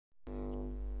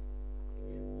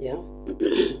Yeah.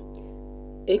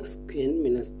 X squared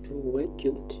minus 2y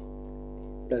cubed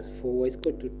plus 4y is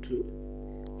equal to 2.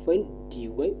 Find dy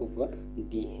over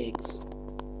dx.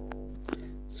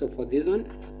 So for this one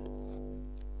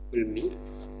will be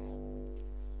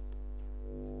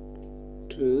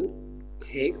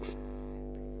 2x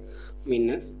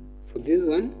minus, for this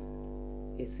one,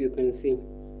 as you can see,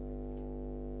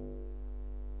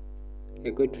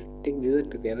 we're going to take this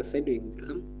one to the other side, it will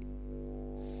become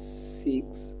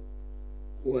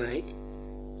 6y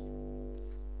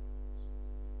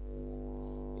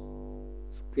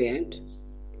squared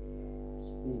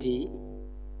d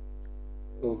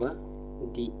over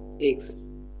dx.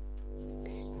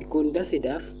 Because does it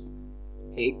have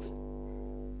x?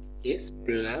 Yes,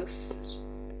 plus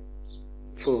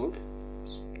 4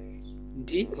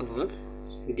 d over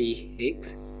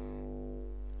dx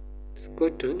is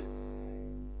equal to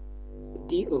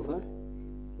d over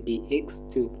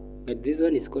dx2, but this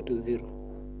one is equal to 0.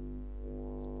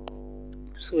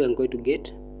 So we are going to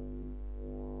get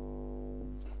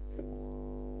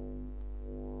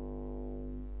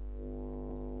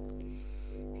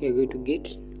we are going to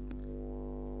get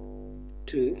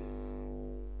 2x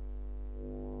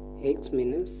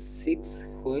minus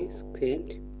 6y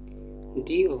squared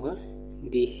d over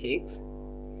dx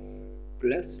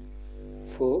plus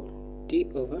 4 d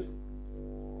over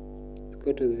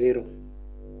equal to 0.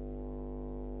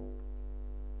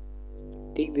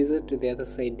 Take this to the other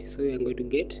side, so we are going to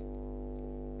get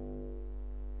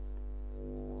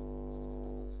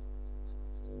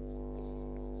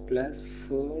plus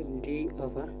 4d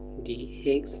over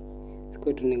dx is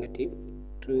equal to negative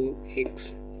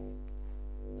 2x.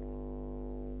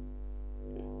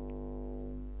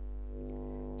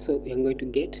 So we are going to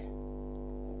get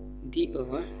d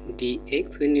over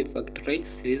dx. When you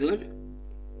factorize this one,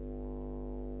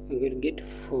 we are going to get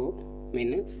 4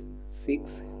 minus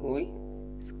 6y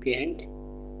squared is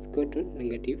equal to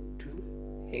negative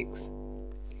 2x.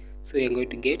 So we are going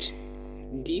to get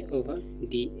d over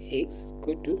dx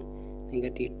equal to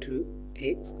negative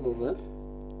 2x over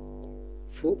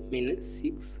 4 minus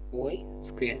 6y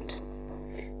squared.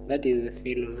 That is the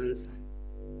final answer.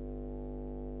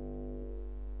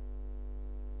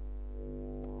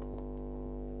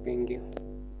 Thank you.